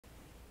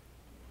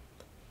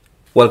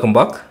Welcome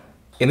back.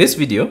 In this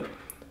video,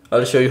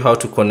 I'll show you how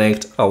to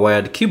connect a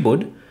wired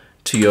keyboard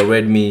to your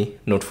Redmi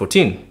Note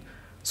 14.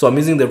 So I'm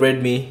using the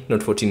Redmi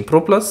Note 14 Pro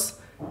Plus,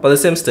 but the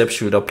same steps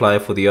should apply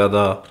for the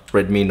other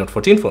Redmi Note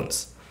 14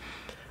 phones.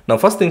 Now,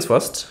 first things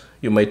first,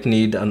 you might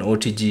need an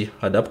OTG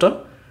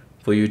adapter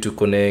for you to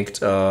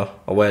connect a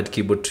wired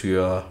keyboard to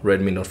your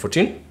Redmi Note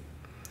 14.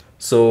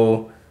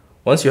 So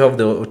once you have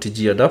the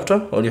OTG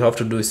adapter, all you have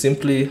to do is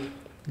simply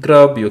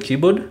grab your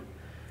keyboard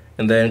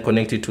and then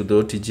connect it to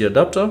the OTG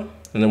adapter.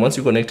 And then once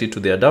you connect it to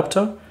the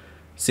adapter,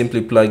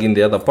 simply plug in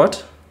the other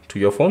part to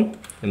your phone,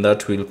 and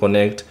that will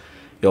connect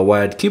your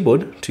wired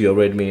keyboard to your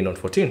Redmi Note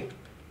 14.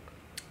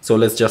 So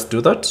let's just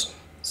do that.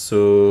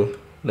 So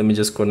let me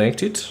just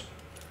connect it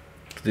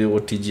to the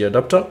OTG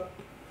adapter.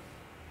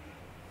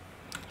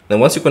 Then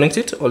once you connect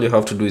it, all you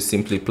have to do is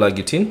simply plug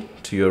it in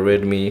to your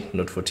Redmi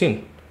Note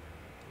 14.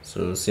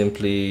 So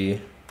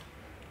simply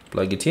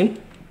plug it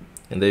in,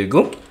 and there you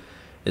go.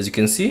 As you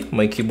can see,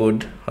 my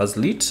keyboard has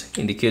lit,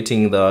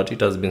 indicating that it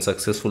has been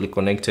successfully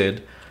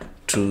connected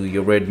to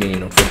your Redmi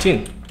Note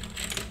 14.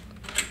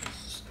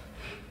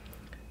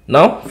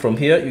 Now, from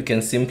here, you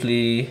can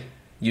simply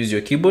use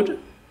your keyboard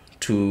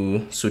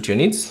to suit your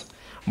needs.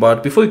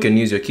 But before you can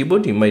use your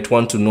keyboard, you might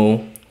want to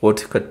know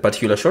what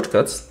particular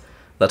shortcuts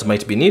that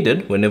might be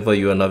needed whenever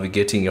you are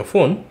navigating your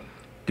phone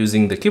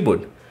using the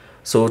keyboard.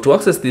 So to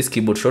access these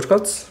keyboard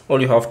shortcuts, all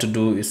you have to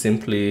do is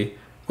simply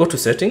go to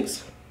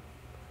Settings.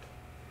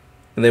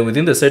 And then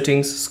within the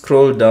settings,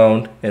 scroll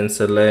down and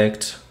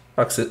select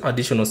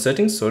additional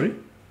settings,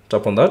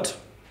 tap on that.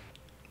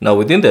 Now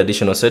within the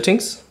additional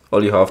settings,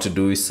 all you have to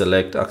do is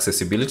select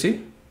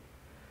accessibility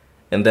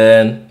and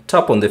then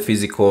tap on the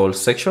physical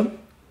section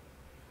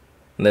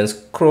and then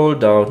scroll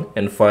down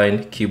and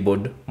find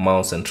keyboard,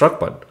 mouse and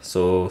trackpad.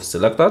 So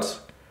select that.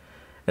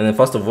 And then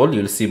first of all,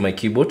 you'll see my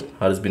keyboard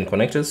has been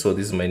connected. So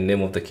this is my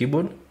name of the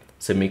keyboard,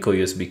 Semico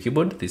USB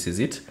keyboard. This is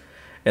it.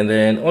 And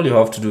then all you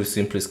have to do is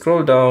simply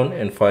scroll down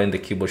and find the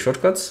keyboard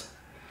shortcuts.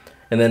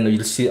 And then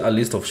you'll see a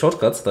list of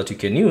shortcuts that you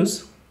can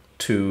use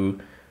to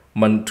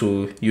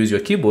use your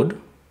keyboard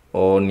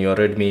on your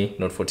Redmi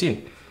Note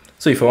 14.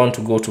 So if I want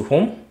to go to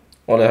home,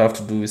 all I have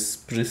to do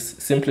is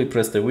simply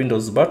press the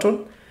Windows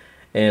button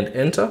and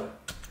enter,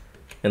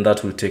 and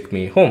that will take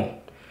me home.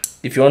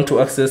 If you want to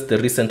access the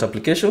recent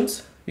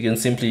applications, you can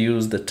simply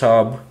use the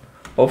tab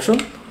option.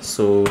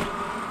 So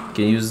you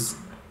can use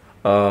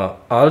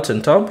Alt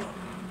and Tab,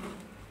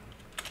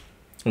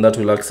 and that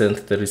will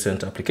access the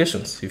recent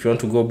applications. If you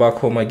want to go back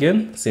home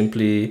again,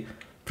 simply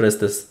press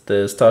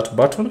the start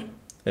button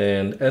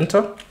and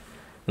enter,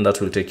 and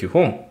that will take you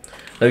home.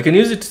 Now you can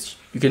use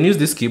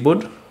this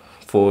keyboard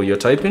for your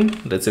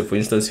typing. Let's say, for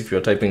instance, if you're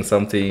typing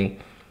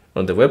something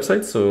on the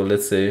website. So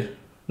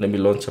let me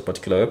launch a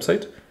particular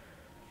website.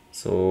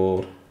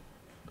 So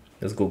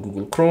let's go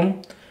Google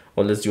Chrome,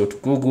 or let's go to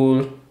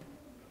Google.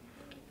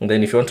 And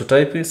then if you want to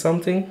type in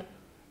something,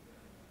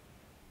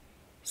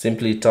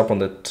 simply tap on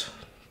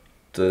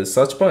the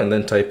search bar and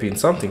then type in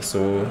something.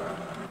 So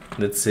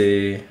let's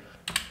say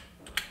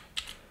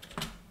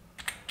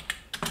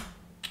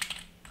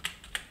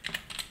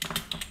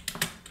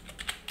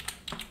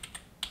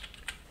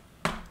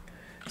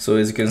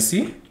as you can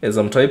see, as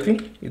I'm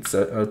typing, it's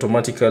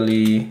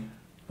automatically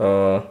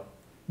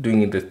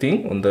doing the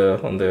thing on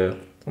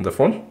the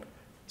phone.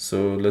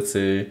 So let's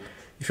say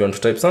if you want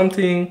to type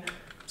something,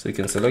 so you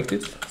can select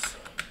it.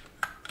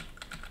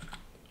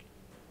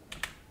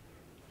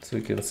 So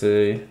you can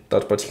say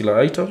that particular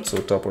item, so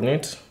tap on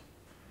it.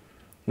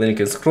 Then you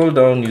can scroll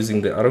down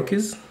using the arrow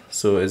keys.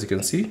 So as you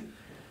can see,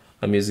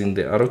 I'm using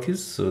the arrow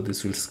keys. So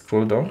this will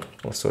scroll down,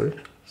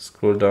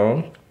 scroll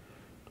down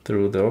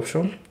through the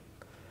option.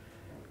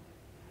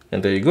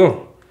 And there you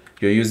go.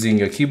 You're using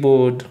your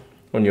keyboard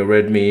on your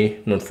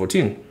Redmi Note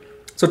 14.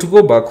 So to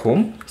go back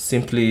home,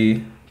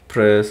 simply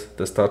press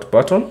the start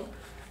button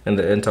and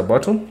the enter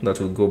button.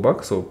 That will go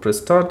back. So press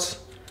start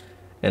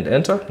and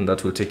enter, and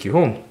that will take you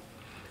home.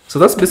 So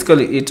that's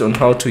basically it on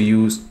how to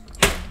use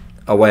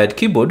a wired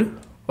keyboard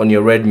on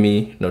your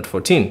Redmi Note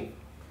 14.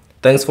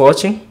 Thanks for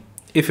watching.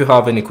 If you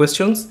have any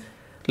questions,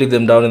 leave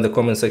them down in the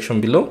comment section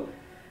below.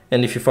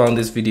 And if you found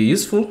this video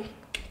useful,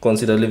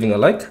 consider leaving a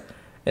like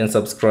and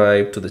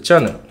subscribe to the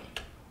channel.